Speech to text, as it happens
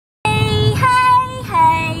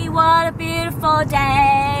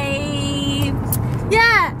day.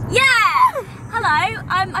 Yeah! Hello,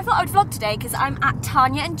 I thought I would vlog today because I'm at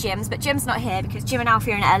Tanya and Jim's, but Jim's not here because Jim and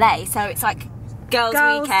Alfie are in LA, so it's like girls'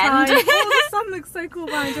 weekend. Time. Oh, the sun looks so cool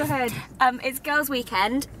behind your head. It's girls'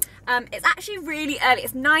 weekend. It's actually really early.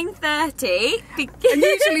 It's 9:30. And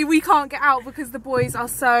usually we can't get out because the boys are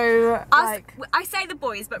so like... I say the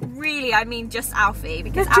boys, but really I mean just Alfie,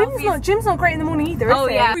 because Jim's not great in the morning either, is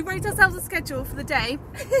he? Yeah. We wrote ourselves a schedule for the day,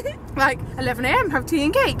 like 11 AM, have tea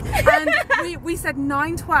and cake. And we said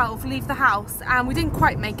 9:12, leave the house, and we didn't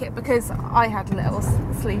quite make it because I had a little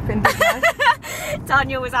sleep in, didn't I?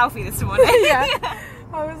 Tanya was Alfie this morning. Yeah.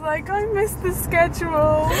 I was like, I missed the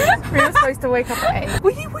schedule. We were supposed to wake up at 8.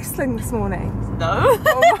 Were you whistling this morning? No.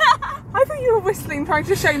 Oh, I thought you were whistling, trying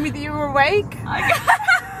to show me that you were awake.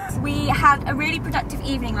 We had a really productive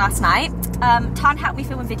evening last night. Tan helped me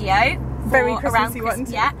film a video. Very Christmassy one.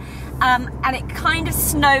 Yeah. And it kind of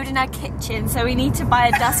snowed in our kitchen, so we need to buy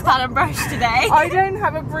a dustpan and brush today. I don't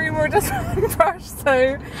have a broom or a dustpan and brush,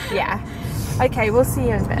 so yeah. Okay, we'll see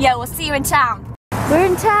you in a bit. Yeah, we'll see you in town. We're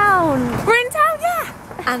in town. We're in town, yeah.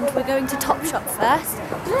 And we're going to Topshop first.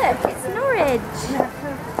 Look, it's Norwich.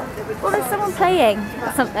 Well, there's someone playing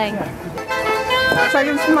or something. Should I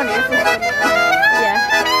give them some money? Yeah.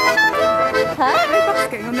 Huh?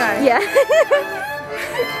 Basking or no? Yeah.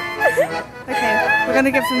 Okay, we're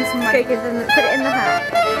gonna give them some money. Go give them, put it in the hat.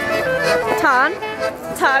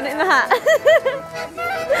 Tan in the hat.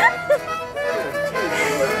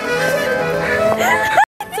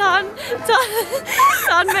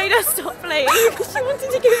 Tan made us stop playing. She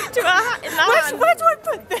wanted to give it to her hat in the hand. Where do I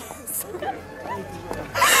put this?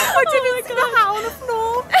 I didn't see the hat on the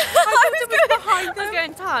floor. I was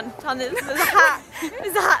going, Tan, there's a hat.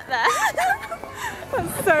 There's a hat there.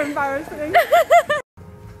 That's so embarrassing.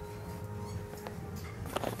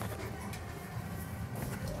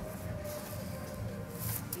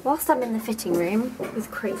 Whilst I'm in the fitting room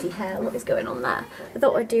with crazy hair, what is going on there? I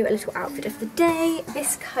thought I'd do a little outfit of the day.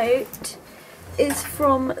 This coat is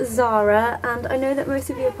from Zara, and I know that most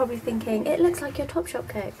of you are probably thinking, it looks like your Topshop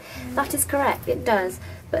coat. That is correct, it does.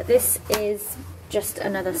 But this is just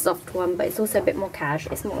another soft one, but it's also a bit more cash.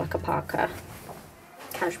 It's more like a parka,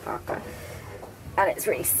 cash parka. And it's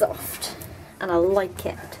really soft, and I like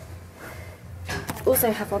it.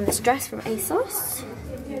 Also have on this dress from ASOS.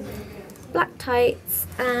 Black tights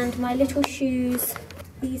and my little shoes.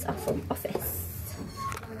 These are from Office.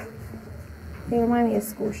 They remind me of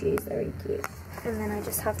school shoes, they're really cute. And then I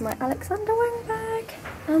just have my Alexander Wang bag,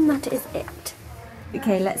 and that is it.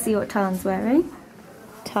 Okay, let's see what Tan's wearing.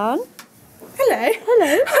 Tan? Hello.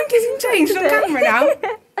 Hello. I'm getting changed on camera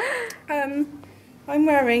now. I'm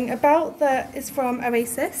wearing a belt that is from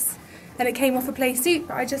Oasis. And it came off a play suit,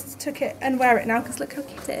 but I just took it and wear it now because look how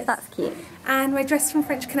cute it is. That's cute. And my dress from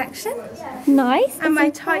French Connection. Nice. And my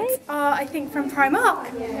tights are, I think, from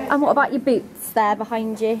Primark. And what about your boots there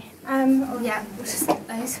behind you? Oh yeah, we'll just get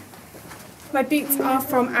those. My boots are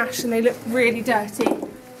from Ash and they look really dirty,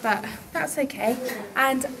 but that's okay.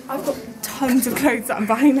 And I've got tons of clothes that I'm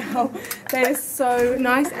buying now. They're so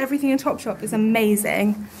nice. Everything in Topshop is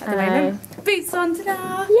amazing at the moment. Boots on,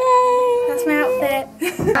 ta-da! Yay! That's my outfit.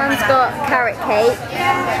 Tan's got carrot cake.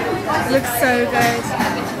 It looks so good.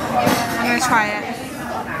 I'm gonna try it.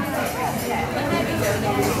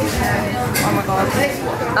 Oh my god.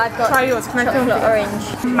 I've got try yours. Can I film chocolate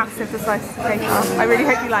orange. Massive the slices of cake are. I really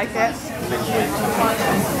hope you like it.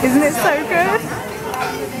 Isn't it so good?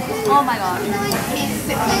 Oh my god.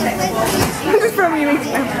 I'm just filming you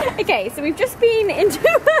eating them. Okay, so we've just been into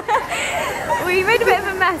we made a bit of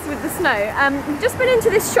a mess with the snow. We've just been into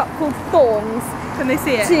this shop called Thorns. Can they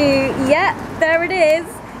see it? Yeah, there it is.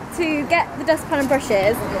 To get the dustpan and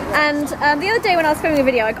brushes. And the other day when I was filming a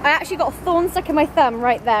video, I actually got a thorn stuck in my thumb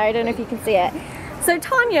right there. I don't know if you can see it. So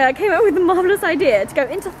Tanya came up with the marvellous idea to go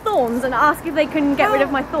into Thorns and ask if they can get rid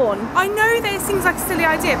of my thorn. I know that it seems like a silly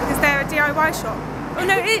idea because they're a DIY shop. Oh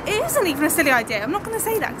no, it isn't even a silly idea. I'm not going to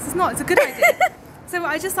say that because it's not. It's a good idea. So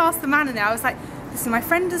I just asked the man in there. I was like, listen, my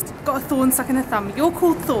friend has got a thorn stuck in her thumb. You're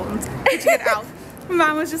called Thorns. Could you get it out? My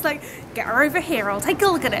man was just like, get her over here. I'll take a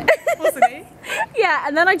look at it. Wasn't he? Yeah,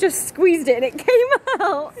 and then I just squeezed it and it came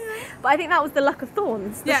out. Yeah. But I think that was the luck of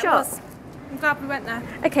Thorns, the shop. It was. I'm glad we went there.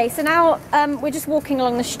 Okay, so now we're just walking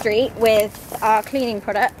along the street with our cleaning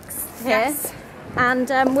products here. Yes. And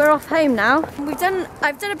we're off home now.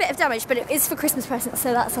 I've done a bit of damage, but it is for Christmas presents,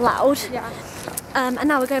 so that's allowed. Yeah. And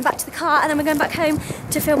now we're going back to the car, and then we're going back home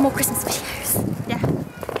to film more Christmas videos. Yeah.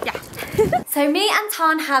 Yeah. So me and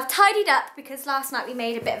Tan have tidied up because last night we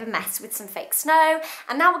made a bit of a mess with some fake snow,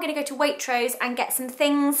 and now we're going to go to Waitrose and get some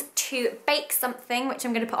things to bake something, which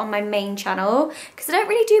I'm going to put on my main channel because I don't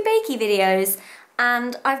really do bakey videos,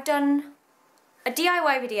 and I've done a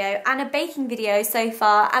DIY video and a baking video so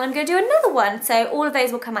far, and I'm going to do another one. So all of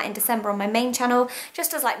those will come out in December on my main channel,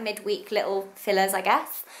 just as like midweek little fillers, I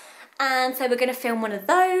guess. And so we're going to film one of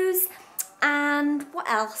those. And what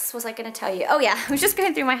else was I going to tell you? Oh yeah, I was just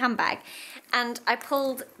going through my handbag and I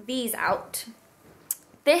pulled these out.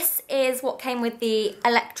 This is what came with the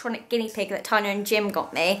electronic guinea pig that Tanya and Jim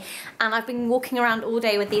got me, and I've been walking around all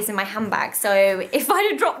day with these in my handbag, so if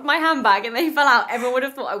I'd have dropped my handbag and they fell out, everyone would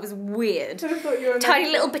have thought I was weird. I thought you were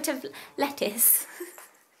tiny little bit of lettuce.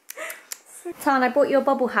 Tan, I bought you a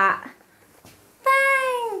bubble hat.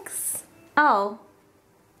 Thanks! Oh.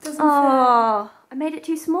 Doesn't fit. I made it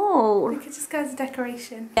too small. We could just go as a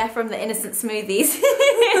decoration. Yeah, from the Innocent Smoothies.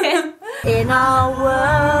 In our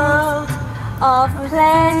world of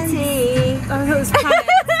plenty. I thought it was planet.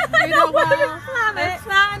 In our world planet.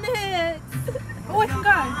 Planet. Oh, I can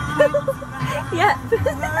go. Yeah.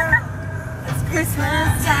 It's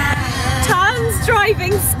Christmas time. Tan's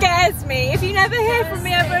driving scares me. If you never hear from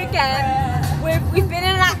me ever again, we've been in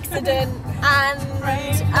an accident and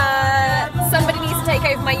somebody needs to take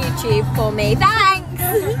over my YouTube for me. Thanks!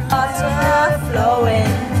 Water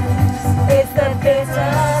flowing, it's the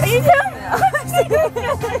bitter.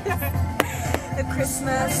 The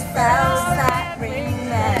Christmas bells that ring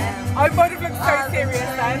them. I might have looked so serious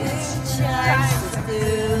then.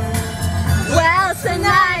 Well,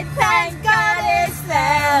 tonight, thank God it's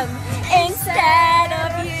them instead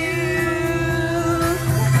of you.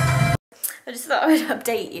 I just thought I would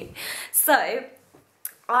update you. So,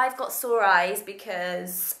 I've got sore eyes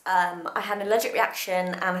because I had an allergic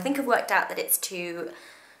reaction, and I think I've worked out that it's to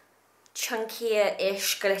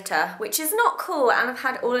chunkier-ish glitter, which is not cool, and I've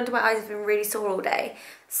had all under my eyes have been really sore all day,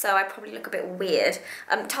 so I probably look a bit weird.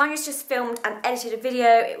 Tanya's just filmed and edited a video.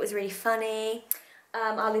 It was really funny.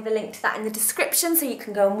 I'll leave a link to that in the description so you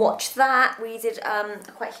can go and watch that. We did a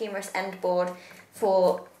quite humorous end board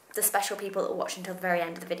for the special people that will watch until the very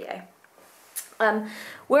end of the video.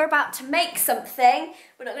 We're about to make something.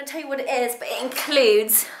 We're not going to tell you what it is, but it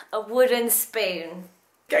includes a wooden spoon.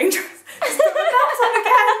 Getting dressed. Stop the bells on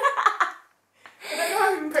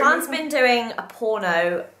again. Tan's been doing a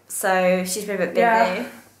porno, so she's been a bit busy.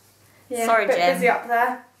 Yeah. Sorry, a bit Jim. busy up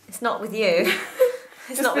there. It's not with you.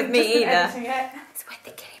 It's not with me either. It. It's with the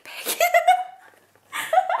guinea pig.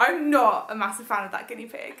 I'm not a massive fan of that guinea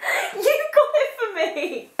pig. You got it for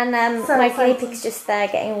me. And So my guinea pig's just there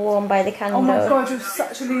getting warm by the candle. Oh my god, you're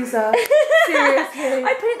such a loser. Seriously.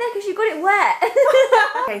 I put it there because you got it wet.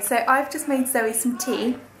 Okay, so I've just made Zoe some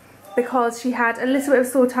tea because she had a little bit of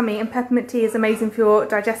sore tummy, and peppermint tea is amazing for your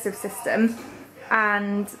digestive system.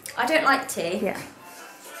 And I don't like tea. yeah.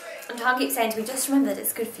 And Tan keeps saying to me, just remember that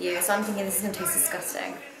it's good for you, so I'm thinking this is going to taste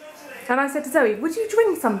disgusting. And I said to Zoe, would you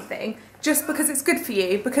drink something just because it's good for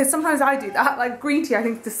you? Because sometimes I do that. Like green tea I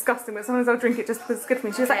think is disgusting, but sometimes I'll drink it just because it's good for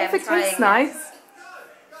me. She was like, if it tastes nice.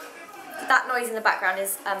 That noise in the background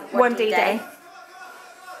is One day.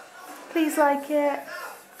 Please like it.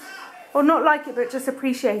 Or not like it, but just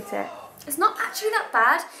appreciate it. It's not actually that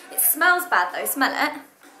bad. It smells bad though, smell it.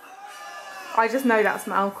 I just know that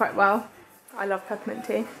smell quite well. I love peppermint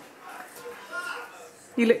tea.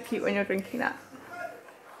 You look cute when you're drinking that.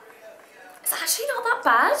 It's actually not that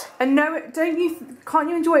bad. And no, can't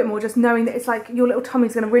you enjoy it more just knowing that it's like your little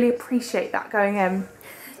tummy's going to really appreciate that going in?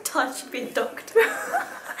 Tan should be a doctor.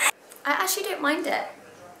 I actually don't mind it.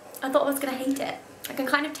 I thought I was going to hate it. I can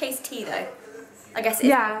kind of taste tea though. I guess it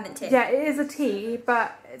is peppermint tea. Yeah, it is a tea,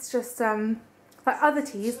 but it's just like other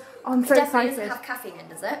teas. Oh, I'm so definitely excited. doesn't have caffeine in,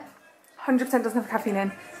 does it? 100% doesn't have caffeine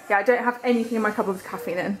in. Yeah, I don't have anything in my cupboard with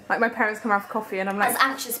caffeine in. Like my parents come around for coffee and I'm like... As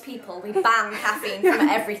anxious people, we ban caffeine from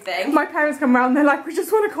everything. My parents come around, they're like, we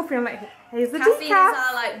just want a coffee. I'm like, here's the caffeine decaf. is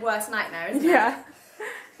our like worst nightmare, isn't it? Yeah.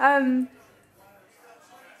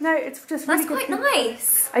 No, it's just really good. That's quite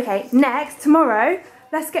nice. Okay, next, tomorrow,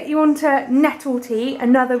 let's get you onto nettle tea,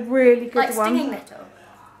 another really good like one. Like stinging nettle?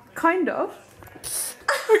 Kind of.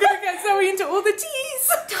 We're going to get Zoe into all the teas.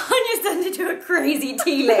 Tanya's turned into a crazy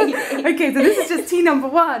tea lady. Okay, so this is just tea number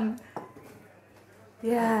 1.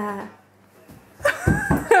 Yeah.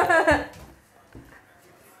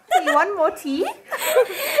 So you want more tea?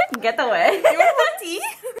 Get away. You want more tea?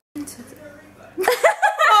 Best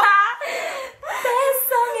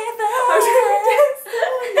song ever.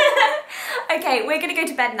 Okay, we're going to go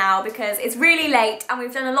to bed now because it's really late and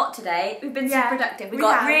we've done a lot today. We've been super productive. We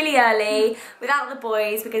got really early without the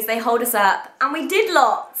boys because they hold us up, and we did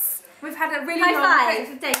lots. We've had a really High long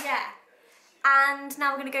five. day, yeah. and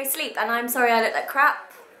now we're going to go sleep. And I'm sorry I look like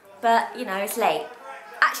crap, but you know, it's late.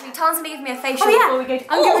 Actually, Tan's going to give me a facial before we go to...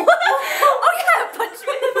 Oh yeah, punch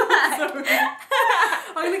me in the back. Sorry.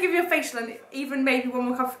 I'm going to give you a facial and even maybe one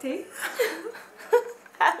more cup of tea.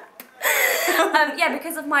 Yeah,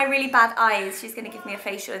 because of my really bad eyes, she's going to give me a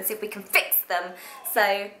facial and see if we can fix them. So,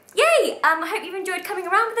 yay! I hope you've enjoyed coming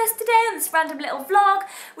around with us today on this random little vlog.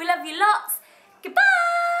 We love you lots. Goodbye!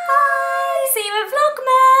 Bye! See you in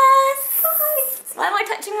Vlogmas! Bye! Why am I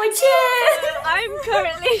touching my chin? I'm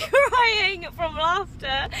currently crying from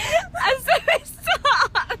laughter as we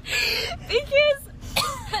start because...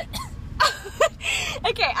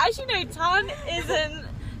 Okay, as you know, Tan isn't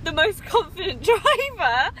the most confident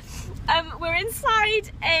driver. We're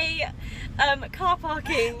inside a car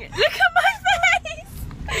parking. Look at my face!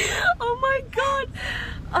 Oh my god!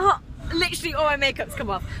 Literally all my makeup's come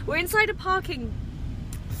off. We're inside a parking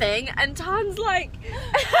thing and Tan's like...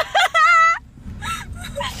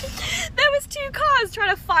 There was 2 cars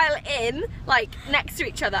trying to file in, like, next to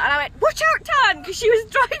each other, and I went, watch out, Tan, because she was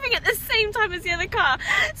driving at the same time as the other car.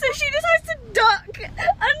 So she decides to duck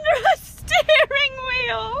under a steering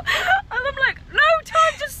wheel, and I'm like, no,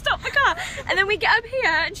 Tan, just stop the car. And then we get up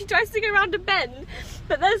here and she tries to go around a bend,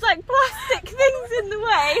 but there's like plastic things in the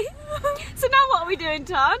way. So now what are we doing,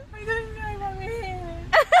 Tan? I don't know what we're here.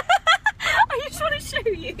 I just want to show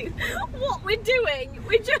you what we're doing.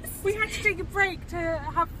 We had to take a break to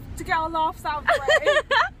get our laughs out of the way.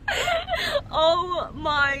 Oh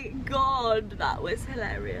my god, that was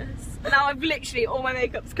hilarious. Now I've literally, all my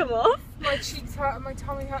makeup's come off. My cheeks hurt and my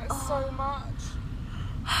tummy hurts so much.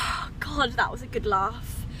 God, that was a good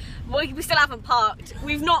laugh. We still haven't parked.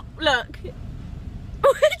 We've not, look.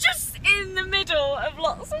 We're just in the middle of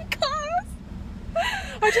lots of cars.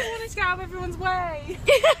 I just wanted to get out of everyone's way.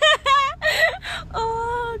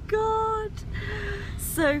 Oh god.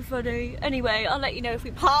 So funny. Anyway, I'll let you know if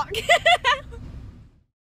we park.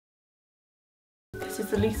 This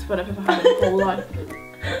is the least fun I've ever had in my whole life.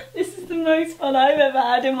 This is the most fun I've ever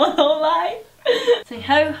had in my whole life. Say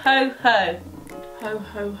ho ho ho. Ho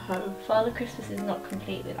ho ho. Father Christmas is not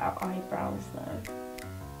complete without eyebrows though.